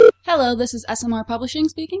Hello, this is SMR Publishing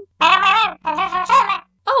speaking. Oh,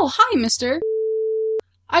 hi, mister.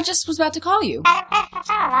 I just was about to call you.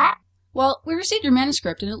 Well, we received your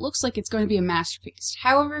manuscript, and it looks like it's going to be a masterpiece.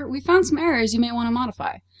 However, we found some errors you may want to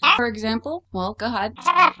modify. For example, well, go ahead.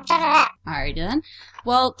 Alrighty then.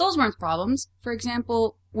 Well, those weren't problems. For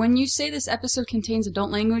example, when you say this episode contains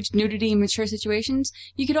adult language, nudity, and mature situations,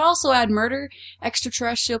 you could also add murder,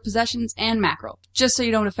 extraterrestrial possessions, and mackerel, just so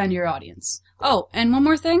you don't offend your audience. Oh, and one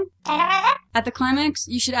more thing. At the climax,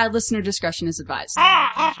 you should add listener discretion as advised.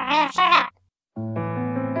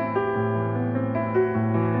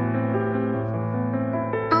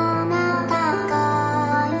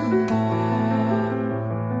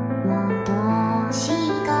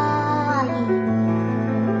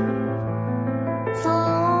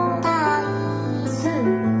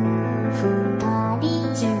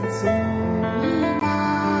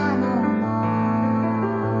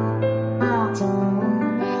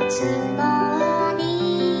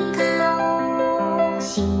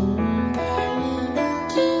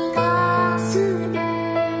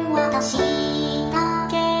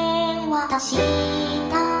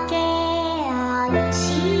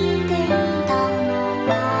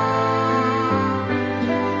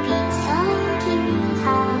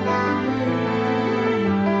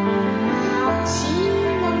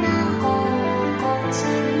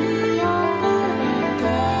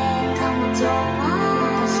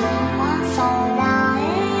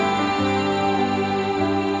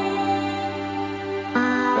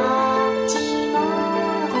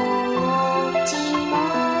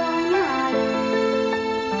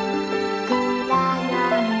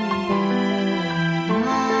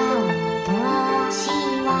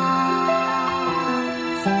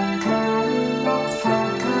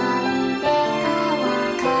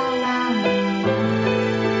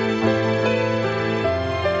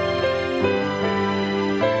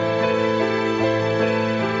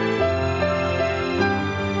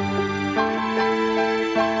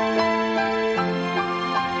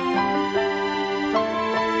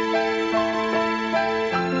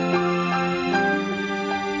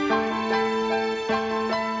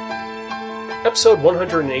 Episode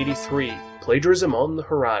 183, Plagiarism on the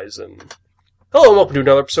Horizon. Hello and welcome to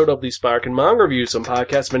another episode of the Spark and Manga Review, some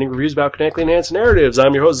podcast many reviews about canonically enhanced narratives.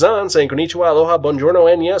 I'm your host Zan, saying konnichiwa, aloha,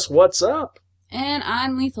 buongiorno, and yes, what's up? And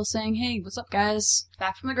I'm Lethal, saying, hey, what's up, guys?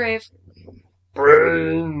 Back from the grave.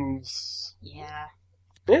 Brains. Yeah.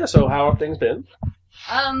 Yeah, so how have things been?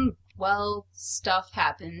 Well, stuff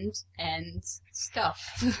happened, and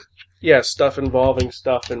stuff. Yeah, stuff involving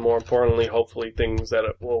stuff, and more importantly, hopefully things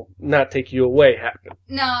that will not take you away happen.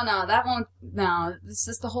 No, that won't. No, this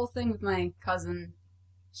is the whole thing with my cousin.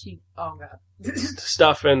 Oh god.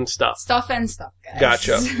 Stuff and stuff. Stuff and stuff, guys.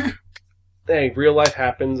 Gotcha. Hey, real life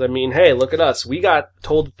happens. I mean, hey, look at us. We got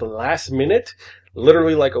told at the last minute,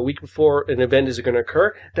 literally like a week before an event is going to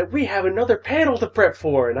occur, that we have another panel to prep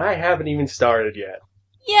for, and I haven't even started yet.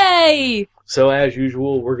 Yay! So, as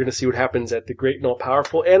usual, we're going to see what happens at the Great and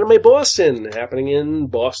All-Powerful Anime Boston, happening in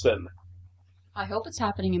Boston. I hope it's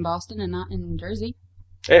happening in Boston and not in Jersey.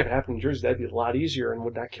 Hey, if it happened in Jersey, that'd be a lot easier and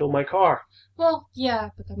would not kill my car. Well, yeah,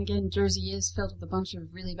 but then again, Jersey is filled with a bunch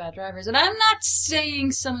of really bad drivers, and I'm not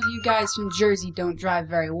saying some of you guys from Jersey don't drive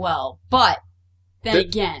very well, but then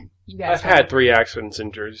again, you guys I've had 3 accidents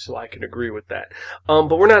in Jersey, so I can agree with that.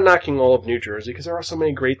 But we're not knocking all of New Jersey, because there are so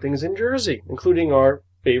many great things in Jersey, including our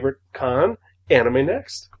favorite con, Anime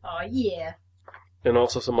Next. Oh, yeah. And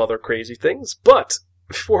also some other crazy things. But,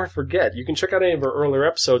 before I forget, you can check out any of our earlier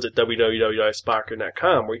episodes at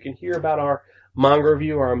www.sparker.com, where you can hear about our manga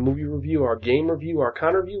review, our movie review, our game review, our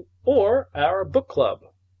con review, or our book club.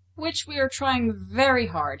 Which we are trying very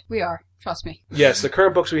hard. We are. Trust me. Yes, the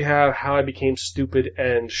current books we have, How I Became Stupid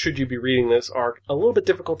and Should You Be Reading This, are a little bit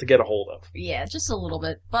difficult to get a hold of. Yeah, just a little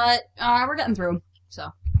bit. But we're getting through them, so.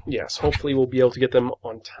 Yes, hopefully we'll be able to get them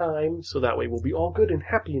on time, so that way we'll be all good and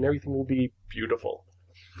happy and everything will be beautiful.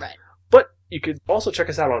 Right. But you could also check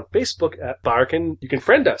us out on Facebook at Barkin. You can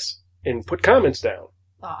friend us and put comments down.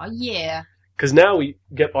 Aw, yeah. Because now we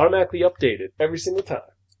get automatically updated every single time.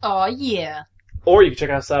 Aw, yeah. Or you can check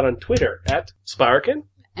us out on Twitter at Sparkin.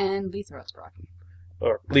 And Lethal Sprocken.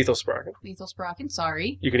 Or Lethal Sparkin. Lethal Sprocken,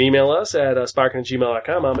 sorry. You can email us at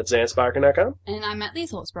sparkin@gmail.com. I'm at zansparkin.com. And I'm at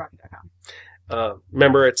lethalsprocken.com.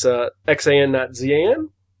 Remember, it's XAN, not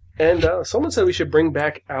ZAN. And someone said we should bring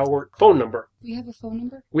back our phone number. We have a phone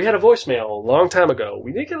number? We had a voicemail a long time ago.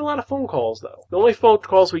 We didn't get a lot of phone calls, though. The only phone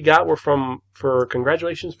calls we got were for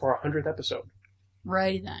congratulations for our 100th episode.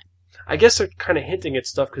 Righty then. I guess they're kind of hinting at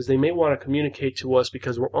stuff because they may want to communicate to us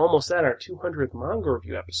because we're almost at our 200th manga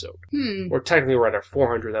review episode. Or technically we're at our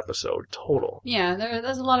 400th episode total. Yeah,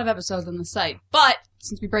 there's a lot of episodes on the site, but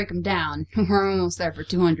since we break them down, we're almost there for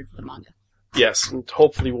 200 for the manga. Yes, and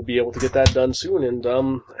hopefully we'll be able to get that done soon, and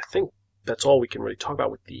I think that's all we can really talk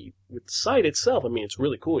about with the site itself. I mean, it's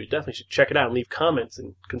really cool. You definitely should check it out and leave comments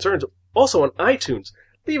and concerns. Also on iTunes,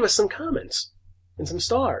 leave us some comments and some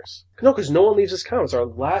stars. No, because no one leaves us comments. Our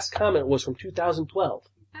last comment was from 2012.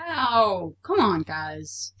 Ow, come on,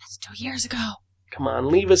 guys. That's 2 years ago. Come on,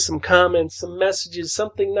 leave us some comments, some messages,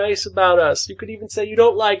 something nice about us. You could even say you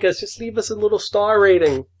don't like us. Just leave us a little star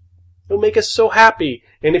rating. It'll make us so happy.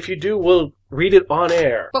 And if you do, we'll read it on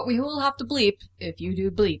air. But we will have to bleep if you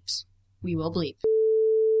do bleeps. We will bleep.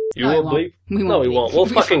 You will bleep? We won't. No, we won't. We'll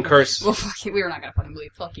fucking curse. We're not gonna fucking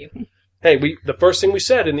bleep. Fuck you. Hey, the first thing we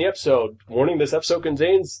said in the episode, warning, this episode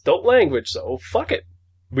contains adult language, so fuck it.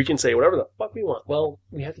 We can say whatever the fuck we want. Well,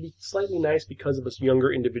 we have to be slightly nice because of this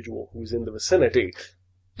younger individual who's in the vicinity.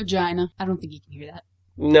 Vagina. I don't think he can hear that.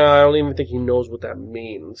 No, I don't even think he knows what that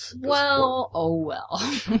means. Well, oh well.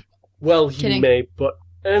 Well, he may, but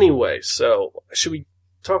anyway, so should we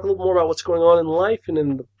talk a little more about what's going on in life and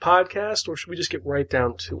in the podcast, or should we just get right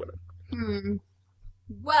down to it?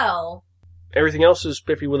 Well, everything else is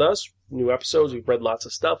spiffy with us. New episodes, we've read lots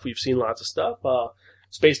of stuff, we've seen lots of stuff.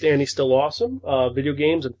 Space Dandy's still awesome. Video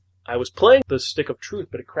games, and I was playing the Stick of Truth,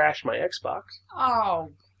 but it crashed my Xbox.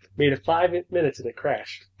 Oh. Made it 5 minutes and it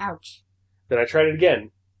crashed. Ouch. Then I tried it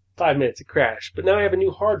again. 5 minutes, it crashed. But now I have a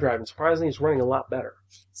new hard drive, and surprisingly it's running a lot better.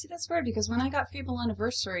 See, that's weird, because when I got Feeble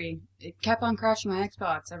Anniversary, it kept on crashing my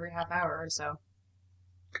Xbox every half hour or so.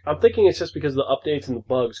 I'm thinking it's just because of the updates and the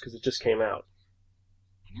bugs, because it just came out.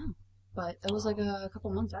 I know. But it was like a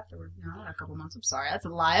couple months afterwards. No, not a couple months. I'm sorry. That's a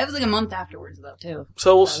lie. It was like a month afterwards, though, too.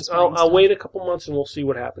 So I'll wait a couple months, and we'll see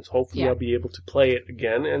what happens. Hopefully I'll be able to play it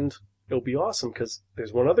again, and it'll be awesome, because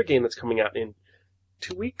there's one other game that's coming out in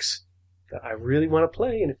 2 weeks that I really want to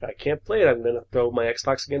play, and if I can't play it, I'm going to throw my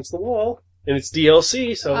Xbox against the wall. And it's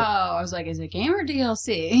DLC, so... Oh, I was like, is it game or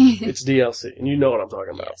DLC? It's DLC, and you know what I'm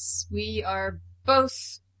talking about. Yes, we are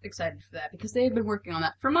both excited for that, because they had been working on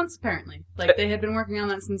that for months, apparently. Like, they had been working on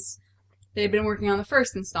that since... They had been working on the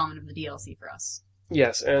first installment of the DLC for us.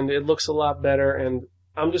 Yes, and it looks a lot better, and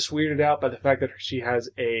I'm just weirded out by the fact that she has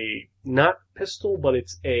a... Not pistol, but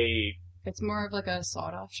it's a... It's more of like a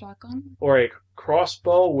sawed-off shotgun? Or a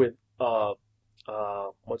crossbow with,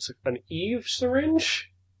 what's it, an Eve syringe?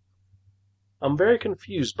 I'm very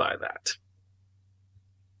confused by that.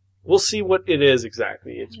 We'll see what it is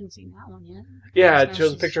exactly. I haven't seen that one yet. Yeah, it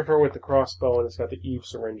shows a picture of her with the crossbow, and it's got the Eve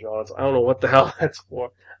syringe on it. So I don't know what the hell that's for.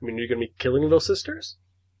 I mean, are you going to be killing those sisters?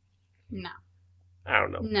 No. I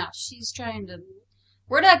don't know. No, she's trying to...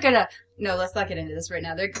 We're not gonna... No, let's not get into this right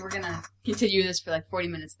now. We're gonna continue this for like 40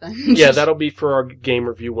 minutes then. Yeah, that'll be for our game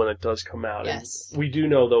review when it does come out. Yes. And we do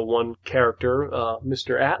know, though, one character,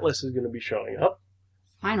 Mr. Atlas, is going to be showing up.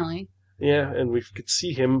 Finally. Yeah, and we could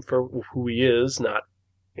see him for who he is, not,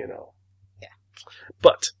 you know. Yeah.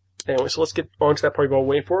 But, anyway, so let's get on to that part you've all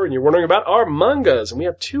waiting for, and you're wondering about our mangas. And we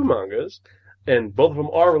have 2 mangas, and both of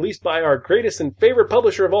them are released by our greatest and favorite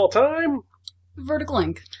publisher of all time. Vertical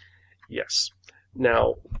Ink. Yes.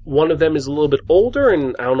 Now, one of them is a little bit older,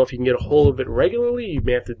 and I don't know if you can get a hold of it regularly. You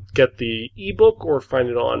may have to get the ebook or find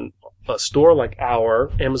it on a store like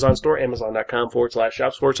our Amazon store,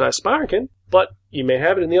 amazon.com/shops/Sparkin. But you may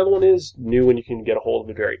have it, and the other one is new, and you can get a hold of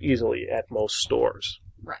it very easily at most stores.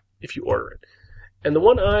 Right. If you order it. And the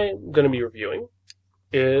one I'm going to be reviewing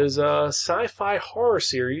is a sci-fi horror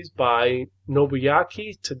series by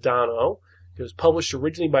Nobuyuki Tadano. It was published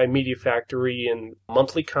originally by Media Factory and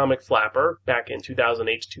Monthly Comic Flapper back in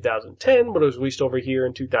 2008 to 2010, but it was released over here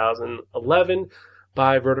in 2011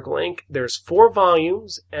 by Vertical Ink. There's 4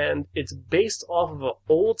 volumes, and it's based off of an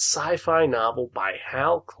old sci-fi novel by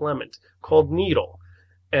Hal Clement called Needle.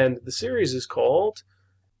 And the series is called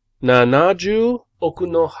Nanaju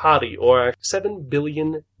Okunohari, or 7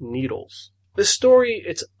 Billion Needles. This story,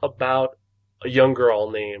 it's about a young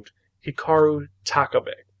girl named Hikaru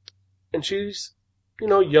Takabe. And she's, you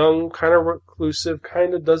know, young, kind of reclusive,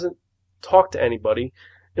 kind of doesn't talk to anybody.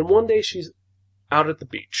 And one day she's out at the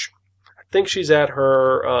beach. I think she's at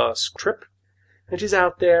her trip. And she's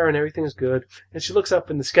out there and everything's good. And she looks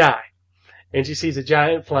up in the sky. And she sees a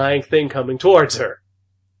giant flying thing coming towards her.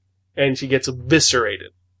 And she gets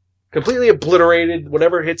eviscerated. Completely obliterated.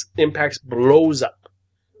 Whatever hits impacts blows up.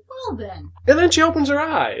 Well then. And then she opens her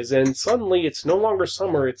eyes. And suddenly it's no longer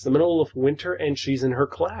summer. It's the middle of winter and she's in her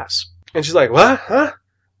class. And she's like, what? Huh?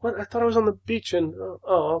 what? I thought I was on the beach, and,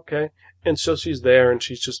 oh, okay. And so she's there, and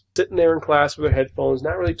she's just sitting there in class with her headphones,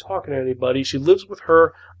 not really talking to anybody. She lives with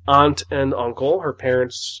her aunt and uncle. Her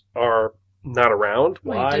parents are not around.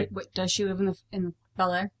 Why? Wait, does she live in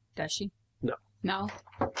Bel Air? Does she? No. No?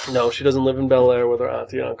 No, she doesn't live in Bel Air with her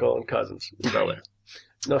auntie, uncle, and cousins in Bel Air.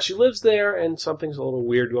 No, she lives there, and something's a little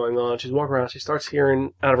weird going on. She's walking around. She starts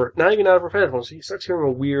hearing not even out of her headphones. She starts hearing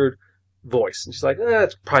a weird voice, and she's like,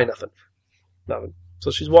 it's probably nothing.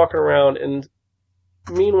 So she's walking around, and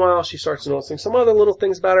meanwhile, she starts noticing some other little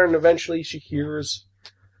things about her, and eventually she hears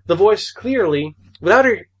the voice clearly without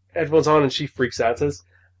her headphones on, and she freaks out and says,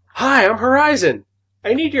 "Hi, I'm Horizon.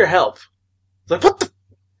 I need your help." It's like, what the?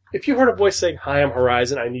 If you heard a voice saying, "Hi, I'm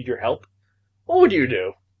Horizon. I need your help," what would you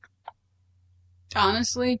do?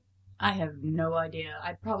 Honestly, I have no idea.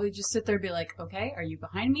 I'd probably just sit there and be like, okay, are you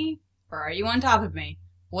behind me? Or are you on top of me?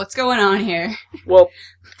 What's going on here? Well,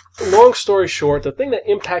 long story short, the thing that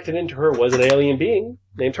impacted into her was an alien being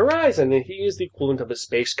named Horizon, and he is the equivalent of a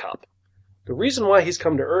space cop. The reason why he's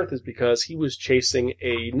come to Earth is because he was chasing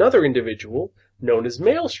another individual known as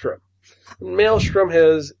Maelstrom. Maelstrom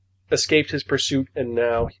has escaped his pursuit, and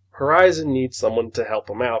now Horizon needs someone to help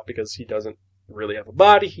him out because he doesn't really have a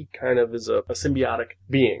body. He kind of is a symbiotic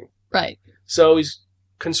being. Right. So he's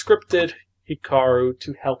conscripted Hikaru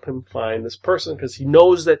to help him find this person because he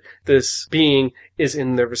knows that this being is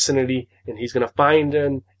in their vicinity, and he's going to find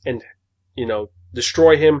him and,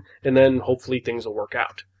 destroy him, and then hopefully things will work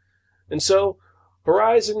out. And so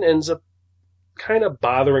Horizon ends up kind of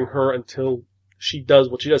bothering her until she does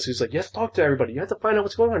what she does. She's like, you have to talk to everybody. You have to find out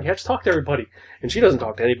what's going on. You have to talk to everybody. And she doesn't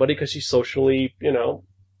talk to anybody because she's socially,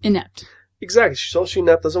 inept. Exactly. She's socially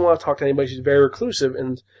inept, doesn't want to talk to anybody. She's very reclusive.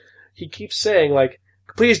 And he keeps saying, like,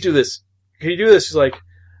 please do this. Can you do this? She's like,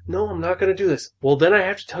 no, I'm not going to do this. Well, then I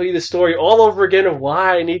have to tell you the story all over again of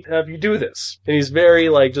why I need to have you do this. And he's very,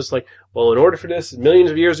 well, in order for this, millions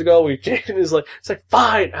of years ago, we changed it. It's like,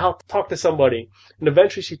 fine, I'll talk to somebody. And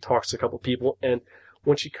eventually she talks to a couple people. And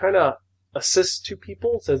when she kind of assists two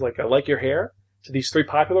people, says, I like your hair, to these three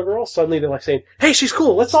popular girls, suddenly they're saying, hey, she's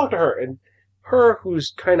cool, let's talk to her. And her,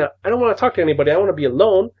 who's kind of, I don't want to talk to anybody, I want to be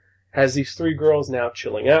alone, has these three girls now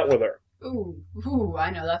chilling out with her. Ooh, I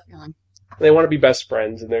know that feeling. They want to be best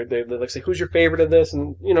friends, and they say, who's your favorite of this?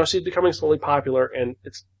 And, she's becoming slowly popular, and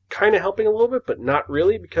it's kind of helping a little bit, but not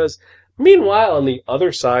really, because meanwhile, on the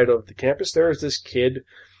other side of the campus, there is this kid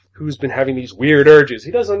who's been having these weird urges.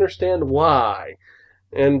 He doesn't understand why.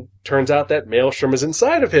 And turns out that Maelstrom is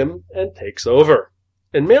inside of him and takes over.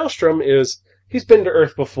 And Maelstrom he's been to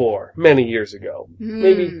Earth before, many years ago.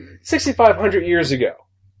 Maybe 6,500 years ago.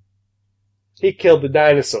 He killed the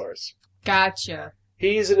dinosaurs. Gotcha.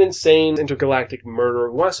 He's an insane intergalactic murderer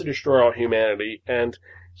who wants to destroy all humanity, and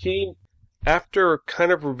he, after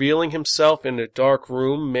kind of revealing himself in a dark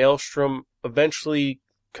room, Maelstrom eventually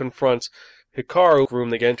confronts Hikaru.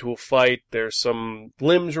 They get into a fight, there's some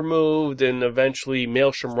limbs removed, and eventually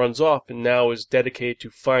Maelstrom runs off and now is dedicated to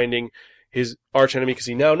finding his archenemy because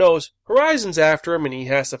he now knows Horizon's after him and he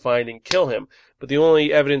has to find and kill him. But the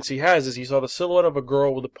only evidence he has is he saw the silhouette of a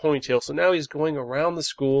girl with a ponytail, so now he's going around the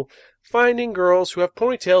school finding girls who have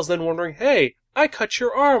ponytails, then wondering, hey, I cut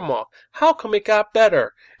your arm off. How come it got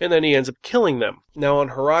better? And then he ends up killing them. Now on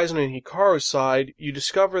Horizon and Hikaru's side, you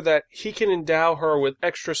discover that he can endow her with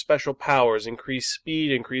extra special powers, increased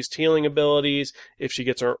speed, increased healing abilities. If she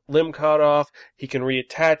gets her limb cut off, he can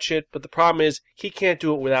reattach it. But the problem is, he can't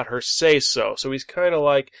do it without her say-so. So he's kind of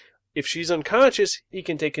like, if she's unconscious, he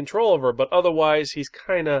can take control of her, but otherwise he's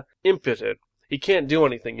kind of impotent. He can't do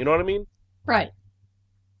anything, you know what I mean? Right.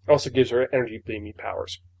 Also gives her energy beaming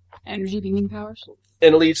powers. Energy beaming powers?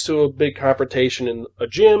 And it leads to a big confrontation in a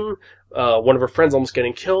gym, one of her friends almost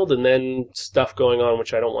getting killed, and then stuff going on,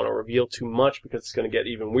 which I don't want to reveal too much because it's going to get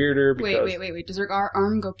even weirder. Because Wait. Does her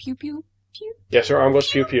arm go pew pew? Pew? Yes, her arm goes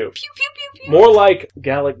pew pew. Pew pew pew pew. More like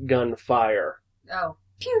Gallic gun fire. Oh.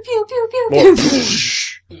 Pew pew pew pew More pew.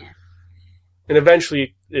 Yeah. And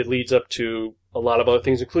eventually it leads up to a lot of other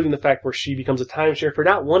things, including the fact where she becomes a timeshare for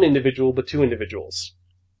not one individual, but two individuals.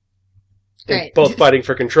 Great. Both fighting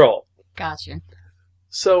for control. Gotcha.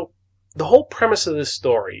 So, the whole premise of this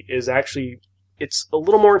story is actually, it's a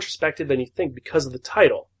little more introspective than you think because of the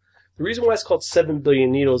title. The reason why it's called 7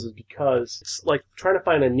 Billion Needles is because it's like trying to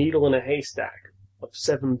find a needle in a haystack of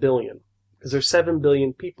 7 billion. Because there's 7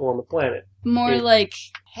 billion people on the planet. More like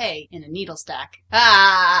hay in a needle stack.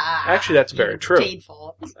 Ah! Actually, that's very true.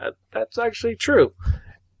 Painful. That's actually true.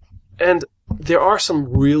 And there are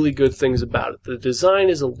some really good things about it. The design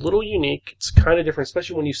is a little unique. It's kind of different,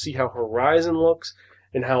 especially when you see how Horizon looks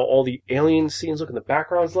and how all the alien scenes look and the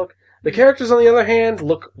backgrounds look. The characters, on the other hand,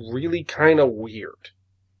 look really kind of weird.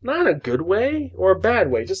 not in a good way or a bad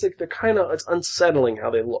way. Just like it's unsettling how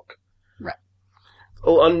they look. Right.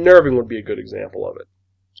 Unnerving would be a good example of it.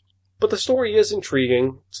 But the story is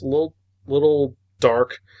intriguing. It's a little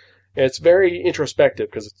dark. And it's very introspective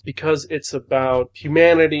because it's about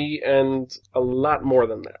humanity and a lot more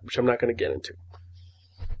than that, which I'm not going to get into.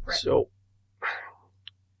 Right. So,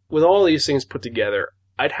 with all these things put together,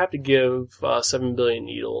 I'd have to give 7 Billion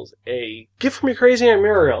Needles a gift from your crazy Aunt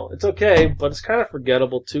Muriel. It's okay, but it's kind of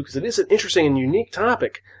forgettable too, because it is an interesting and unique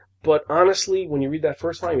topic. But honestly, when you read that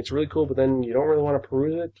first volume, it's really cool, but then you don't really want to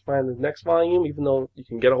peruse it to find the next volume, even though you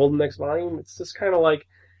can get a hold of the next volume. It's just kind of like,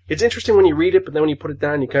 it's interesting when you read it, but then when you put it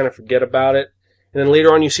down, you kind of forget about it. And then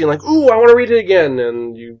later on you see like, ooh, I want to read it again,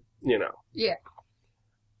 and you know. Yeah.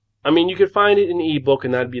 I mean, you could find it in ebook,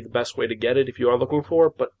 and that'd be the best way to get it if you are looking for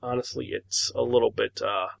it, but honestly, it's a little bit,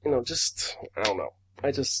 I don't know.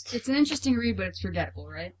 It's an interesting read, but it's forgettable,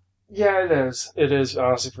 right? Yeah, it is. It is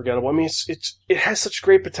honestly forgettable. I mean, it has such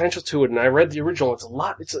great potential to it, and I read the original.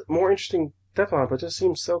 It's a more interesting depth on it, but it just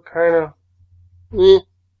seems so kind of...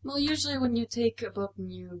 Well, usually when you take a book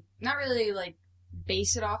and you not really,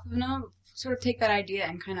 base it off of a novel, sort of take that idea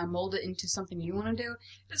and kind of mold it into something you want to do,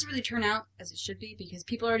 it doesn't really turn out as it should be, because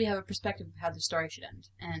people already have a perspective of how the story should end.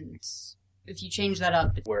 And if you change that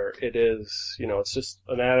up... Where it is, it's just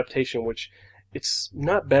an adaptation, which it's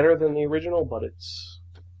not better than the original, but it's...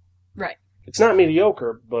 Right. It's not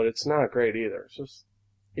mediocre, but it's not great either.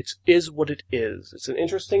 It is what it is. It's an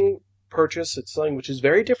interesting purchase. It's something which is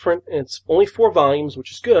very different, and it's only 4 volumes,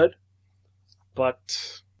 which is good.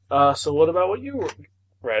 But, so what about what you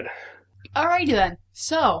read? Alrighty then.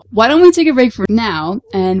 So, why don't we take a break for now,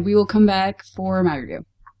 and we will come back for my review.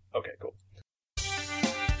 Okay, cool.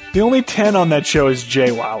 The only 10 on that show is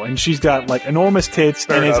JWoww, and she's got, enormous tits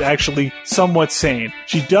and is actually somewhat sane.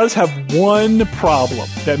 She does have one problem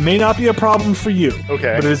that may not be a problem for you.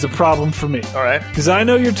 Okay. But it is a problem for me. All right. Because I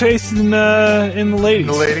know your taste in the ladies.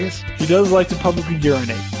 The ladies? She does like to publicly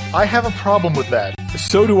urinate. I have a problem with that.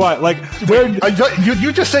 So do I.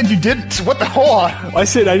 You just said you didn't. What the... Hold on. I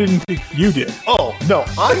said I didn't think you did. Oh, no.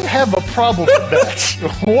 I have a problem with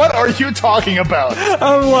that. What are you talking about?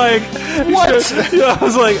 I'm like... What? I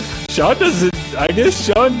was like, Sean doesn't... I guess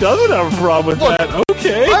Sean doesn't have a problem with that.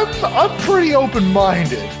 Okay. I'm pretty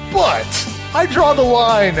open-minded, but I draw the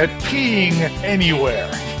line at peeing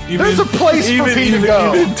anywhere. There's a place for pee to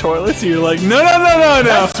go. Even toilets, you're like, no.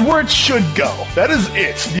 That's where it should go. That is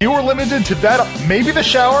it. You are limited to that. Maybe the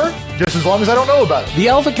shower, just as long as I don't know about it. The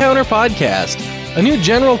Alpha Counter Podcast, a new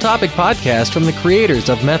general topic podcast from the creators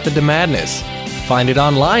of Method to Madness. Find it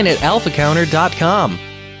online at alphacounter.com.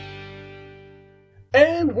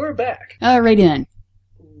 And we're back. Alrighty then.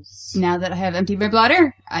 Now that I have emptied my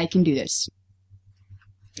bladder, I can do this.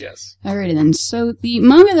 Yes. Alrighty then. So the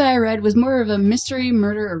manga that I read was more of a mystery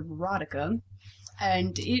murder erotica,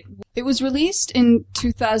 and it was released in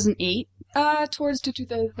 2008, towards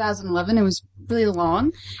 2011. It was really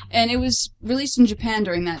long, and it was released in Japan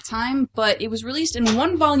during that time, but it was released in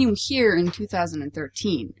 1 volume here in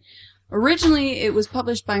 2013. Originally, it was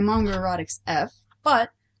published by Manga Erotics F,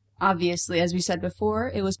 but obviously, as we said before,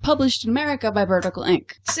 it was published in America by Vertical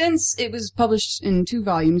Inc. Since it was published in 2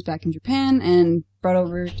 volumes back in Japan and brought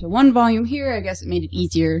over to 1 volume here, I guess it made it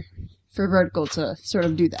easier for Vertical to sort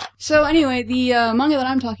of do that. So anyway, the manga that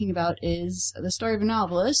I'm talking about is The Story of a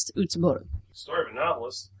Novelist, Utsuboro. Story of a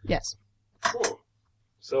novelist? Yes. Cool.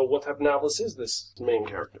 So what type of novelist is this main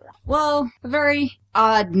character? Well, a very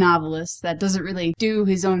odd novelist that doesn't really do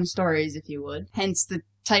his own stories, if you would. Hence the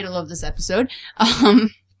title of this episode.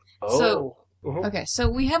 Okay, so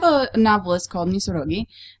we have a novelist called Nisorogi,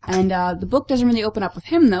 and the book doesn't really open up with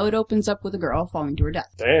him, though. It opens up with a girl falling to her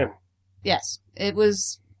death. Damn. Yes, it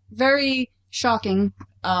was very shocking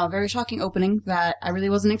opening that I really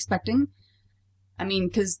wasn't expecting. I mean,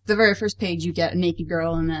 because the very first page you get a naked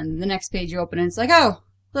girl, and then the next page you open and it's like, oh,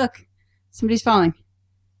 look, somebody's falling.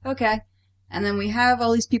 Okay. And then we have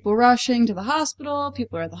all these people rushing to the hospital.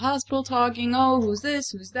 People are at the hospital talking, oh, who's this,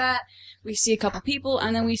 who's that? We see a couple people,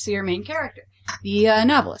 and then we see our main character, the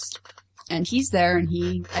novelist. And he's there, and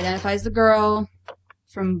he identifies the girl.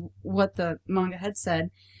 From what the manga had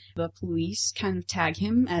said, the police kind of tag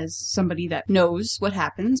him as somebody that knows what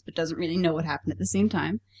happens, but doesn't really know what happened at the same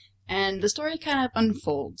time. And the story kind of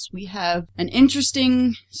unfolds. We have an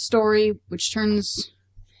interesting story, which turns...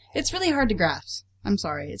 It's really hard to grasp. I'm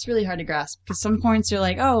sorry, it's really hard to grasp, because some points you're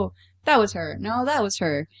like, oh, that was her. No, that was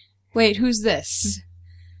her. Wait, who's this?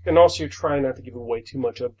 And also you're trying not to give away too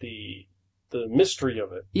much of the mystery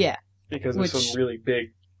of it. Yeah. Because there's some really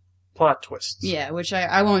big plot twists. Yeah, which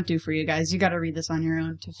I won't do for you guys. You gotta read this on your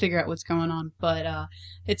own to figure out what's going on. But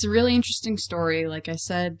it's a really interesting story. Like I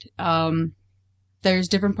said, there's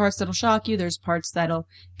different parts that'll shock you. There's parts that'll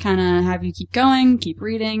kind of have you keep going, keep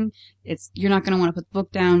reading. You're not going to want to put the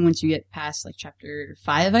book down once you get past, like, chapter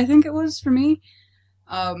 5, I think it was, for me.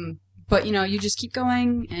 But, you just keep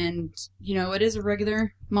going, and, it is a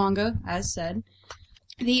regular manga, as said.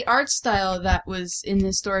 The art style that was in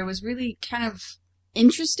this story was really kind of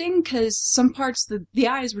interesting, because some parts, the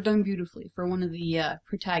eyes were done beautifully for one of the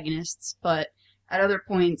protagonists, but at other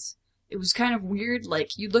points, it was kind of weird.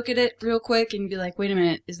 Like, you'd look at it real quick and you'd be like, wait a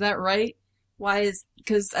minute, is that right?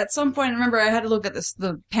 Because at some point, I remember I had to look at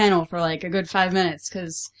the panel for like a good 5 minutes,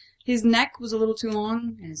 because his neck was a little too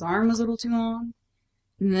long, and his arm was a little too long,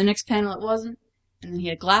 and the next panel it wasn't, and then he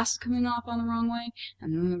had glasses coming off on the wrong way,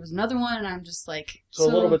 and then there was another one, and I'm just like... So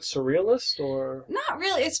a little bit surrealist, or...? Not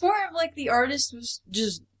really. It's more of like the artist was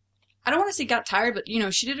just... I don't want to say got tired, but,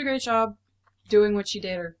 she did a great job doing what she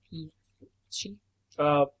did, or she?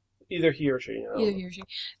 Either he or she. Either he or she.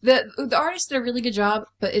 The artist did a really good job,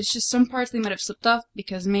 but it's just some parts they might have slipped off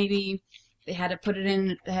because maybe they had to put it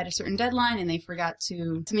in, they had a certain deadline, and they forgot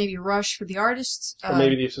to maybe rush for the artists. Or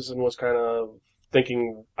maybe the assistant was kind of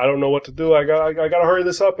thinking, I don't know what to do, I gotta hurry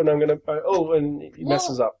this up, and I'm gonna, and he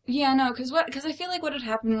messes up. Yeah, no, because I feel like what had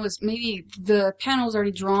happened was maybe the panel was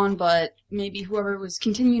already drawn, but maybe whoever was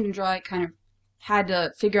continuing to draw it kind of had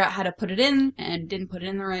to figure out how to put it in, and didn't put it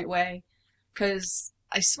in the right way, because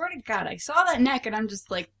I swear to God, I saw that neck, and I'm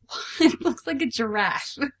just like, it looks like a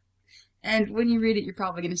giraffe. And when you read it, you're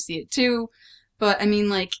probably going to see it too. But, I mean,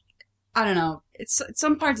 like, I don't know.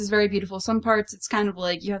 Some parts it's very beautiful. Some parts it's kind of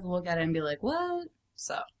like, you have to look at it and be like, what?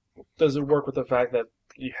 So. Does it work with the fact that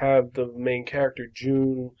you have the main character,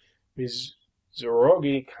 Jun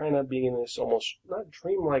Mizurogi, kind of being in this almost, not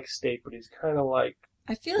dreamlike state, but he's kind of like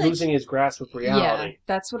I feel like losing his grasp of reality. Yeah,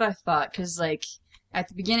 that's what I thought, because, like, at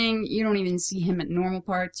the beginning, you don't even see him at normal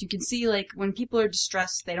parts. You can see, like, when people are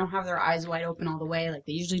distressed, they don't have their eyes wide open all the way, like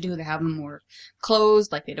they usually do. They have them more closed,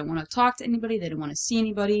 like they don't want to talk to anybody, they don't want to see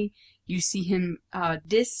anybody. You see him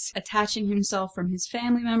disattaching himself from his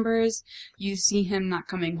family members. You see him not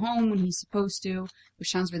coming home when he's supposed to,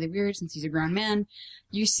 which sounds really weird since he's a grown man.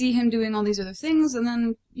 You see him doing all these other things, and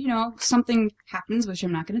then, something happens, which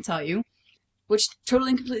I'm not going to tell you, which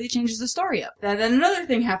totally and completely changes the story up. And then another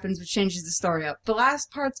thing happens which changes the story up. The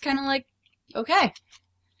last part's kind of like, okay,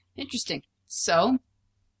 interesting. So,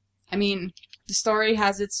 I mean, the story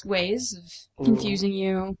has its ways of confusing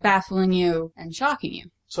you, baffling you, and shocking you.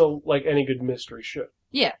 So, like any good mystery should.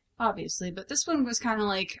 Yeah, obviously. But this one was kind of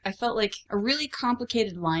like, I felt like a really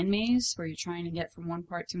complicated line maze where you're trying to get from one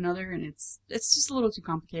part to another, and it's just a little too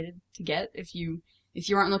complicated to get if you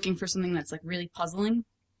aren't looking for something that's like really puzzling.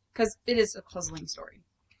 Because it is a puzzling story.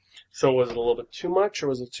 So was it a little bit too much, or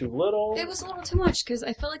was it too little? It was a little too much, because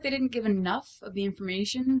I felt like they didn't give enough of the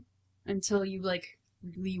information until you, like,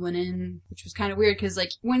 really went in, which was kind of weird, because,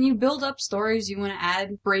 like, when you build up stories, you want to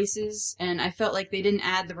add braces, and I felt like they didn't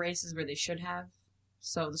add the braces where they should have.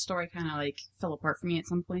 So the story kind of, like, fell apart for me at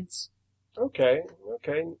some points. Okay.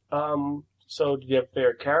 So did you have a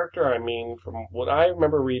favorite character? I mean, from what I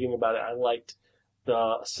remember reading about it, I liked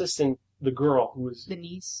the assistant, the girl who was... The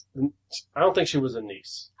niece? I don't think she was a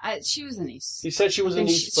niece. She was a niece. He said she was a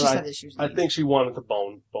niece, but I think she wanted the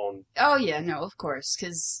bone. Oh, yeah, no, of course.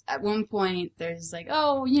 Because at one point, there's like,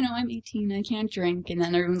 oh, I'm 18, I can't drink. And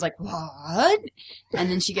then everyone's like, what?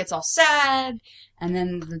 And then she gets all sad. And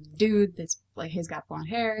then the dude that's, like, he's got blonde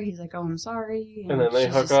hair. He's like, oh, I'm sorry. And then they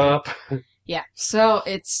hook up. Like, yeah, so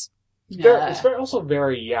it's... It's also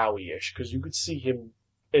very yaoi-ish, because you could see him...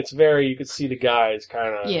 you could see the guys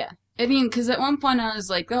kind of... Yeah. I mean, because at one point I was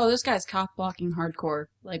like, oh, this guy's cock-blocking hardcore.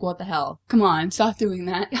 Like, what the hell? Come on, stop doing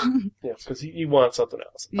that. Yeah, because he wants something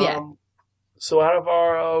else. Yeah. So out of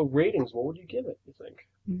our ratings, what would you give it, you think?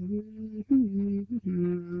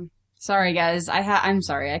 Sorry, guys. I'm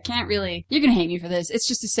sorry. I can't really... You're gonna hate me for this. It's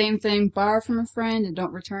just the same thing. Borrow from a friend and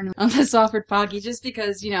don't return unless offered Pocky, just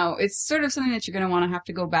because, it's sort of something that you're gonna want to have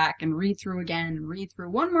to go back and read through again and read through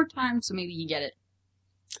one more time so maybe you get it.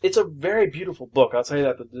 It's a very beautiful book. I'll tell you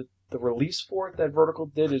that. The release for it that Vertical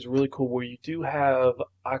did is really cool, where you do have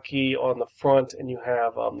Aki on the front and you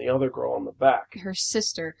have the other girl on the back. Her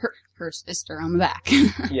sister on the back.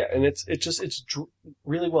 Yeah, and it's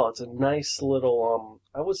really well. It's a nice little,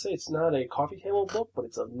 I would say it's not a coffee table book, but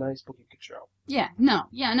it's a nice book you could show. Yeah, no.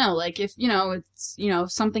 Like if, it's,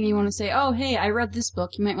 something you want to say, oh, hey, I read this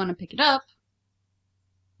book, you might want to pick it up.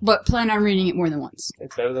 But plan on reading it more than once.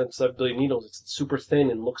 It's better than 7 Billion Needles. It's super thin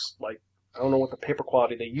and looks like I don't know what the paper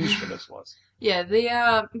quality they used for this was. Yeah,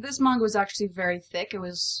 this manga was actually very thick. It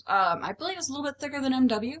was, I believe it's a little bit thicker than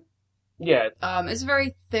MW. Yeah. It's a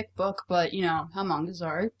very thick book, but you know how mangas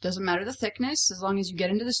are. Doesn't matter the thickness, as long as you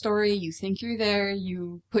get into the story, you think you're there,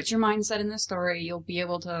 you put your mindset in the story, you'll be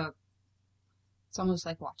able to... It's almost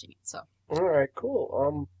like watching it, so... Alright,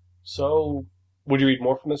 cool. So, would you read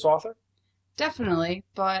more from this author? Definitely,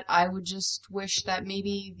 but I would just wish that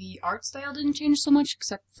maybe the art style didn't change so much,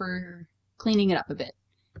 except for cleaning it up a bit.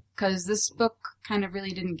 Because this book kind of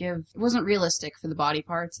really didn't give... It wasn't realistic for the body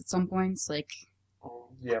parts at some points, like...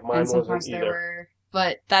 Yeah, mine and some wasn't parts either. there were...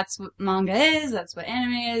 But that's what manga is, that's what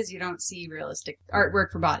anime is, you don't see realistic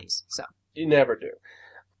artwork for bodies, so... You never do.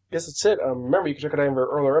 Guess that's it. Remember, you can check out any of our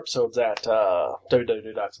earlier episodes at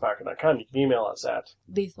www.sparkin.com. You can email us at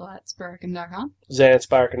lethal@sparkin.com.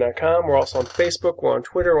 zan@sparkin.com. We're also on Facebook. We're on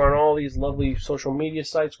Twitter. We're on all these lovely social media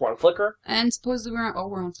sites. We're on Flickr. And supposedly we're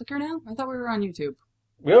on Flickr now? I thought we were on YouTube.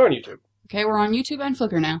 We are on YouTube. Okay, we're on YouTube and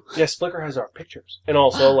Flickr now. Yes, Flickr has our pictures. And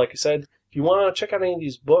also, like I said, if you want to check out any of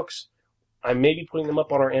these books, I may be putting them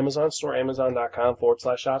up on our Amazon store,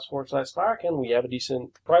 amazon.com/shops/Sparkin. We have a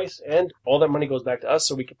decent price, and all that money goes back to us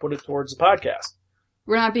so we can put it towards the podcast.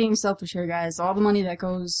 We're not being selfish here, guys. All the money that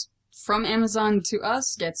goes from Amazon to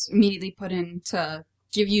us gets immediately put in to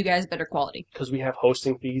give you guys better quality. Because we have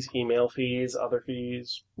hosting fees, email fees, other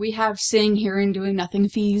fees. We have sitting here and doing nothing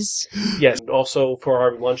fees. Yes, and also for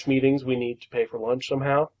our lunch meetings, we need to pay for lunch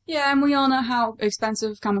somehow. Yeah, and we all know how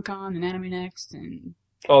expensive Comic-Con and Anime Next and...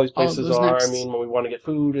 All these places those are. next. I mean, when we want to get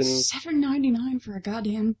food and... $7.99 for a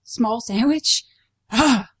goddamn small sandwich?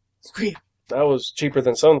 Screw you. That was cheaper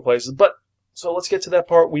than some of the places. But, so let's get to that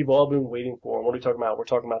part we've all been waiting for. And what are we talking about? We're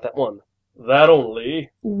talking about that one. That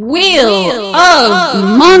only... Wheel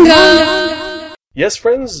of Manga! Yes,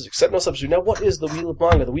 friends, accept no substitute. Now, what is the Wheel of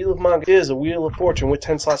Manga? The Wheel of Manga is a Wheel of Fortune with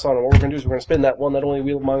 10 slots on it. What we're going to do is we're going to spin that one, that only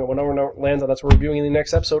Wheel of Manga. Whenever it lands on, that's what we're reviewing in the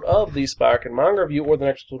next episode of the Sparkin Manga Review, or the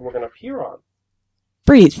next episode we're going to appear on.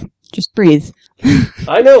 Breathe. Just breathe.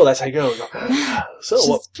 I know, that's how it goes. So,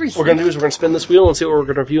 what breathe. we're going to do is we're going to spin this wheel and see what we're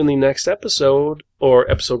going to review in the next episode, or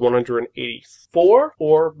episode 184,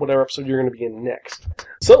 or whatever episode you're going to be in next.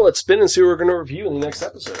 So, let's spin and see what we're going to review in the next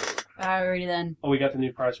episode. Alrighty then. Oh, we got the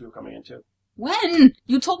new prize wheel coming in, too. When?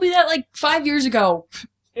 You told me that like 5 years ago.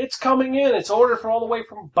 It's coming in. It's ordered from all the way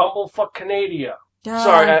from Bumblefuck, Canada.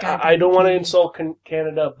 Sorry, I don't want to insult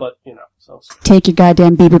Canada, but, you know. So. Take your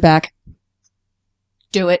goddamn beaver back.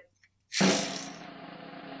 Do it.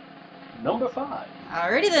 Number 5.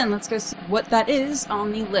 Alrighty then, let's go see what that is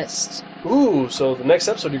on the list. Ooh, so the next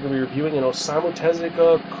episode you're going to be reviewing an Osamu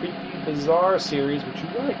Tezuka Creepy Bizarre series, which you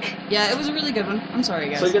like. Yeah, it was a really good one. I'm sorry,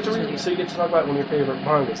 guys. So you get to talk about one of your favorite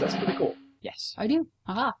mangas. That's pretty cool. Yes, I do.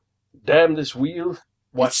 Aha. Damn this wheel.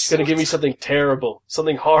 What's going to give me something terrible,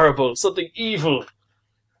 something horrible, something evil?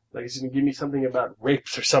 Like it's going to give me something about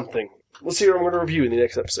rapes or something. We'll see what I'm going to review in the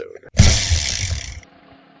next episode.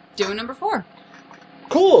 Doing number 4.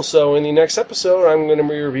 Cool, so in the next episode, I'm going to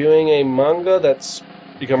be reviewing a manga that's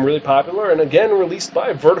become really popular, and again, released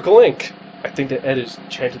by Vertical Ink. I think that Ed has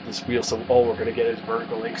chanted this wheel, so all we're going to get is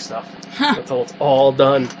Vertical Ink stuff until it's all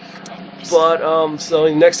done. But, so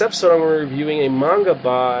in the next episode, I'm going to be reviewing a manga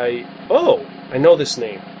by... Oh, I know this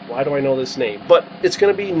name. Why do I know this name? But it's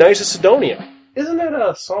going to be Nice of Sidonia. Isn't that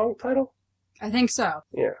a song title? I think so.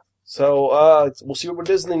 Yeah. So, we'll see what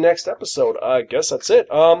it is in the next episode. I guess that's it.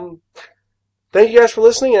 Thank you guys for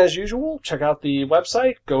listening, as usual. Check out the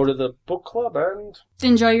website, go to the book club, and...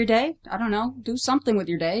 Enjoy your day. I don't know. Do something with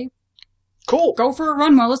your day. Cool. Go for a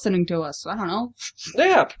run while listening to us. I don't know.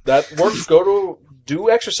 Yeah, that works. Go to do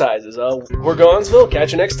exercises. We're Gonzville.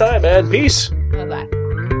 Catch you next time, and peace. Bye-bye.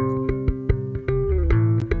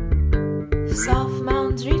 Soft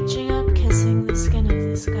mountains reaching